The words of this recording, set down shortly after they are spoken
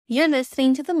You're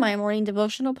listening to the My Morning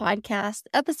Devotional Podcast,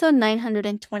 episode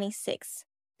 926.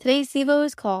 Today's Devo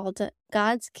is called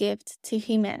God's Gift to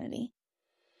Humanity.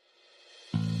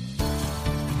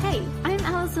 Hey, I'm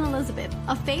Allison Elizabeth,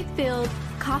 a faith-filled,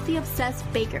 coffee-obsessed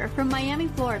baker from Miami,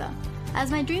 Florida.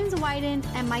 As my dreams widened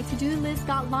and my to-do list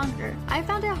got longer, I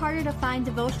found it harder to find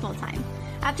devotional time.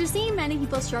 After seeing many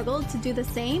people struggle to do the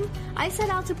same, I set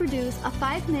out to produce a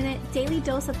 5-minute daily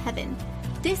dose of heaven.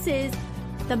 This is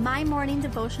the My Morning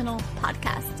Devotional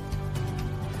Podcast.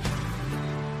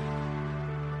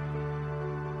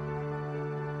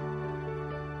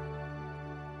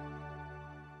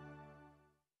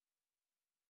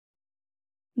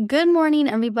 Good morning,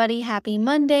 everybody. Happy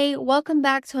Monday. Welcome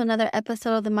back to another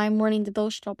episode of the My Morning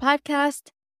Devotional Podcast.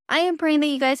 I am praying that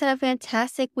you guys had a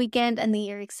fantastic weekend and that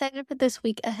you're excited for this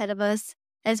week ahead of us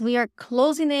as we are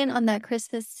closing in on that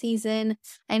Christmas season.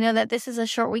 I know that this is a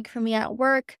short week for me at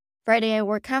work. Friday, I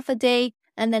work half a day,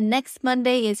 and then next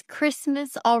Monday is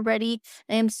Christmas already.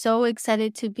 I am so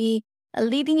excited to be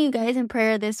leading you guys in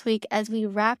prayer this week as we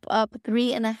wrap up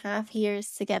 3.5 years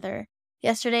together.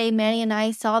 Yesterday, Manny and I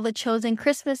saw the Chosen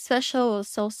Christmas special. It was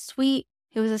so sweet.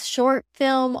 It was a short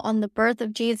film on the birth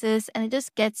of Jesus, and it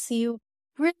just gets you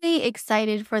really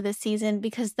excited for this season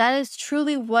because that is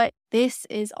truly what this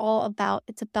is all about.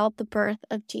 It's about the birth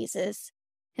of Jesus.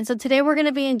 And so today we're going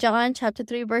to be in John chapter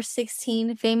 3, verse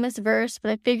 16, famous verse,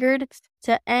 but I figured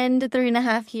to end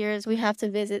 3.5 years, we have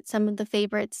to visit some of the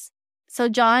favorites. So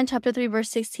John chapter 3, verse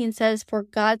 16 says, "For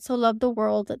God so loved the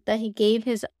world that he gave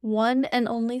his one and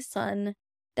only Son,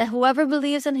 that whoever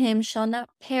believes in him shall not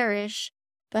perish,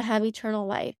 but have eternal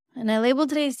life." And I labeled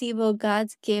today's Devo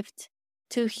God's gift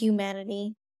to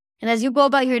humanity. And as you go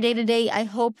about your day-to-day, I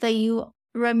hope that you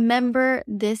remember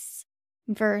this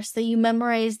verse, that you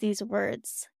memorize these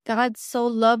words. God so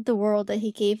loved the world that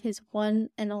he gave his one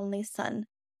and only Son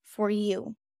for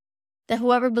you, that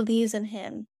whoever believes in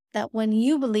him, that when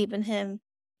you believe in him,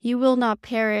 you will not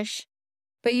perish,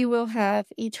 but you will have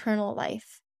eternal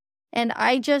life. And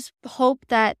I just hope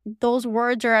that those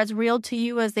words are as real to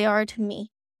you as they are to me,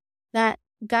 that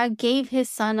God gave his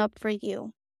Son up for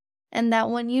you, and that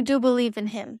when you do believe in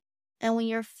him, and when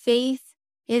your faith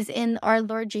is in our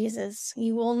Lord Jesus,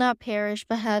 you will not perish,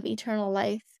 but have eternal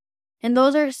life. And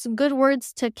those are some good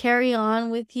words to carry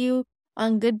on with you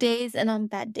on good days and on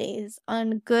bad days,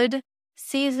 on good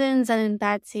seasons and in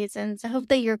bad seasons. I hope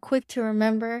that you're quick to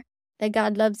remember that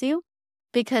God loves you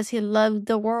because he loved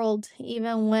the world,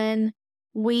 even when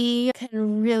we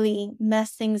can really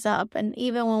mess things up and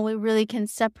even when we really can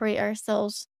separate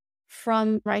ourselves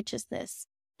from righteousness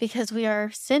because we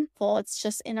are sinful. It's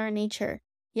just in our nature.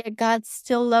 Yet God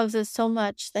still loves us so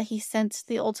much that he sent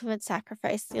the ultimate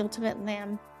sacrifice, the ultimate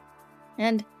lamb.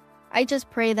 And I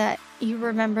just pray that you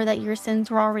remember that your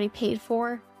sins were already paid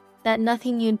for, that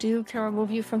nothing you do can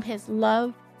remove you from his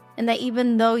love, and that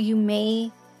even though you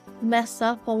may mess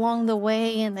up along the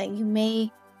way and that you may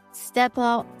step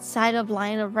outside of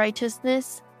line of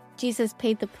righteousness, Jesus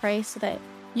paid the price so that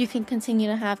you can continue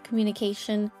to have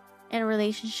communication and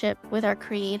relationship with our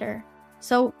Creator.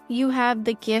 So you have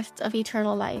the gift of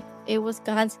eternal life. It was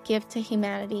God's gift to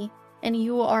humanity, and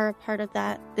you are a part of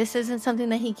that. This isn't something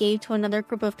that he gave to another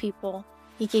group of people.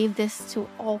 He gave this to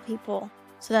all people,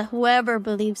 so that whoever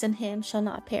believes in him shall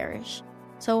not perish.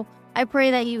 So I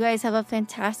pray that you guys have a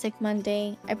fantastic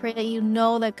Monday. I pray that you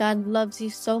know that God loves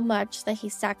you so much that he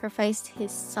sacrificed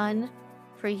his Son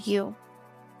for you,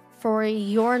 for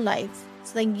your life,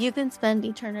 so that you can spend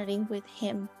eternity with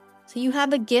him. So you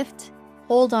have a gift.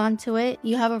 Hold on to it.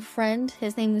 You have a friend.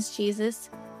 His name is Jesus.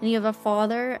 And you have a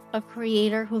Father, a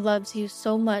Creator who loves you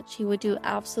so much he would do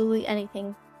absolutely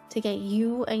anything to get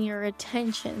you and your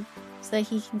attention so that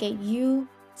he can get you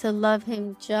to love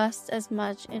him just as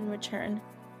much in return.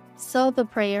 So the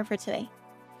prayer for today.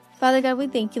 Father God, we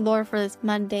thank you, Lord, for this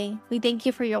Monday. We thank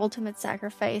you for your ultimate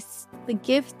sacrifice, the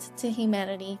gift to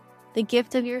humanity, the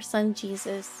gift of your Son,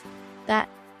 Jesus, that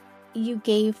you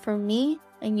gave for me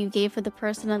and you gave for the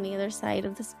person on the other side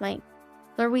of this mic.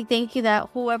 Lord, we thank you that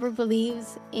whoever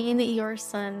believes in your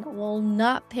Son will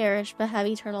not perish but have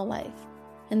eternal life.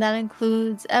 And that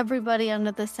includes everybody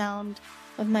under the sound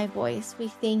of my voice. We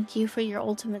thank you for your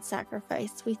ultimate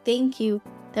sacrifice. We thank you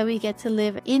that we get to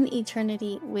live in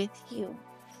eternity with you.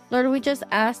 Lord, we just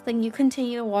ask that you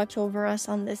continue to watch over us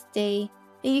on this day,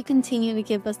 that you continue to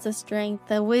give us the strength,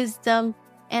 the wisdom,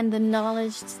 and the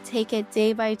knowledge to take it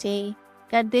day by day.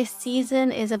 God, this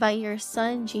season is about your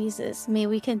Son, Jesus. May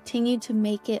we continue to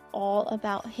make it all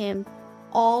about him,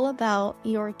 all about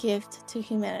your gift to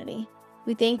humanity.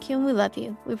 We thank you and we love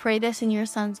you. We pray this in your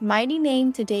Son's mighty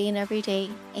name today and every day.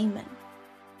 Amen.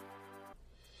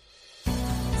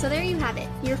 So there you have it,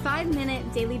 your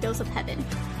 5-minute daily dose of heaven.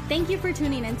 Thank you for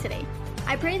tuning in today.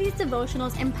 I pray these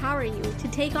devotionals empower you to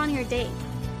take on your day.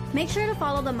 Make sure to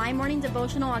follow the My Morning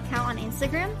Devotional account on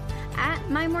Instagram at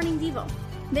My Morning Devo.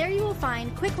 There you will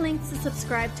find quick links to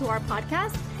subscribe to our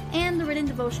podcast and the written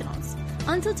devotionals.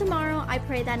 Until tomorrow, I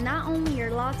pray that not only your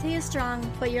latte is strong,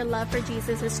 but your love for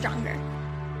Jesus is stronger.